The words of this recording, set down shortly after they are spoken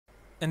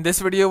In this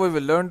video we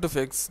will learn to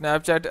fix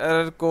Snapchat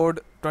error code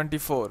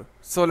 24.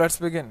 So let's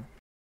begin.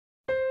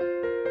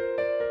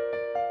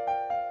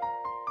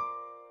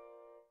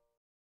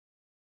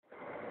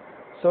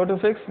 So to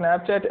fix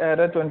Snapchat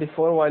error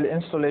 24 while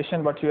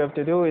installation, what you have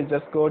to do is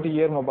just go to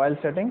your mobile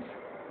settings,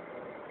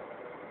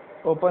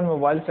 open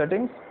mobile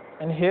settings,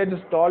 and here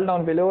just scroll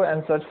down below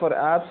and search for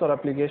apps or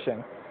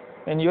application.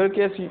 In your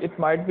case it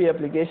might be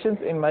applications,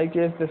 in my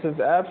case this is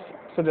apps,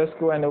 so just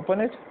go and open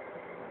it.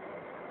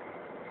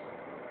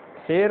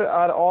 Here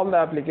are all the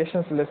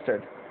applications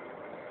listed.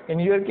 In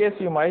your case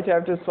you might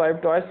have to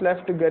swipe twice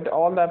left to get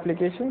all the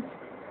applications,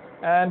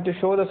 and to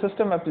show the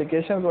system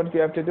applications what you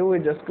have to do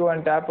is just go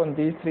and tap on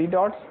these three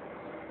dots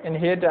and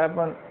here tap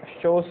on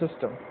show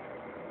system.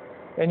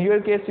 In your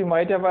case you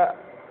might have a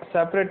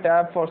separate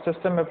tab for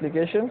system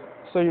applications,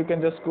 so you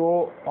can just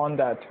go on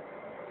that.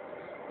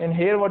 In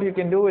here what you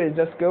can do is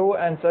just go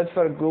and search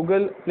for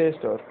Google Play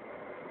Store.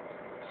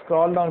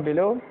 Scroll down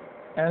below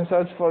and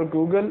search for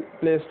Google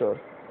Play Store.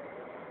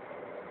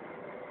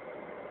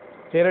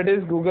 Here it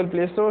is, Google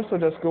Play Store, so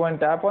just go and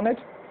tap on it.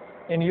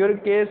 In your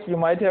case you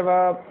might have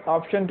a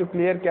option to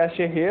clear cache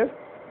here.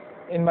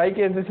 In my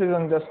case this is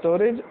on the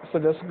storage, so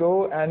just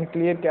go and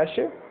clear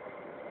cache.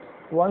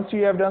 Once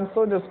you have done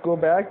so, just go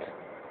back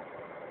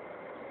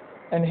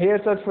and here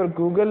search for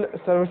Google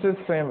Services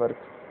Framework.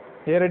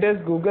 Here it is,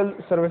 Google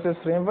Services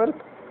Framework.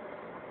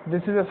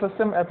 This is a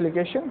system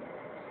application,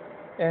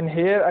 and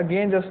here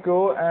again just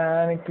go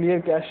and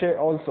clear cache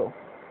also.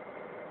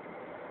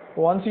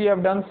 Once you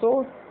have done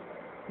so,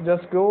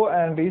 just go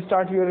and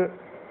restart your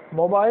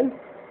mobile.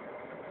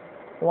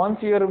 Once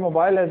your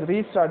mobile has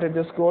restarted,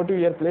 just go to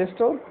your Play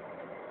Store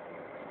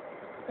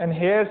and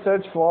here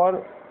search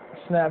for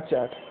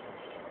Snapchat.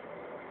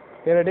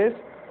 Here it is,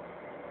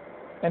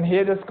 and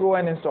here just go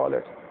and install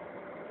it.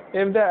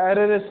 If the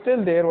error is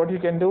still there, what you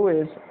can do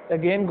is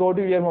again go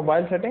to your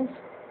mobile settings,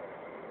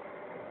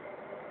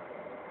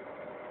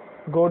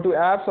 go to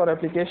apps or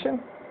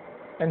application,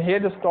 and here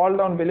just scroll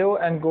down below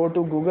and go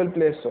to Google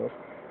Play Store.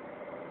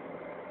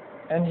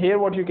 And here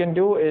what you can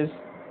do is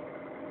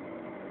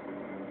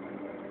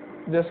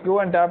just go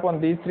and tap on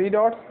these three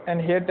dots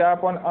and here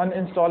tap on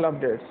uninstall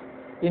updates.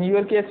 In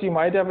your case you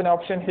might have an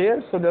option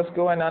here, so just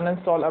go and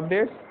uninstall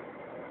updates.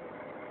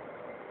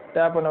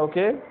 Tap on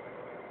OK.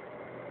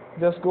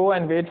 Just go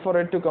and wait for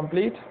it to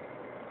complete.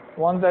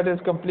 Once that is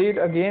complete,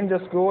 again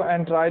just go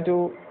and try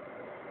to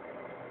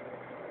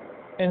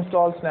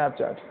install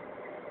Snapchat.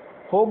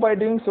 Hope by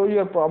doing so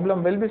your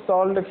problem will be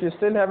solved. If you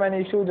still have an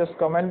issue, just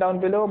comment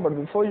down below. But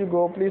before you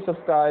go, please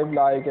subscribe,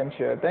 like and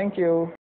share. Thank you.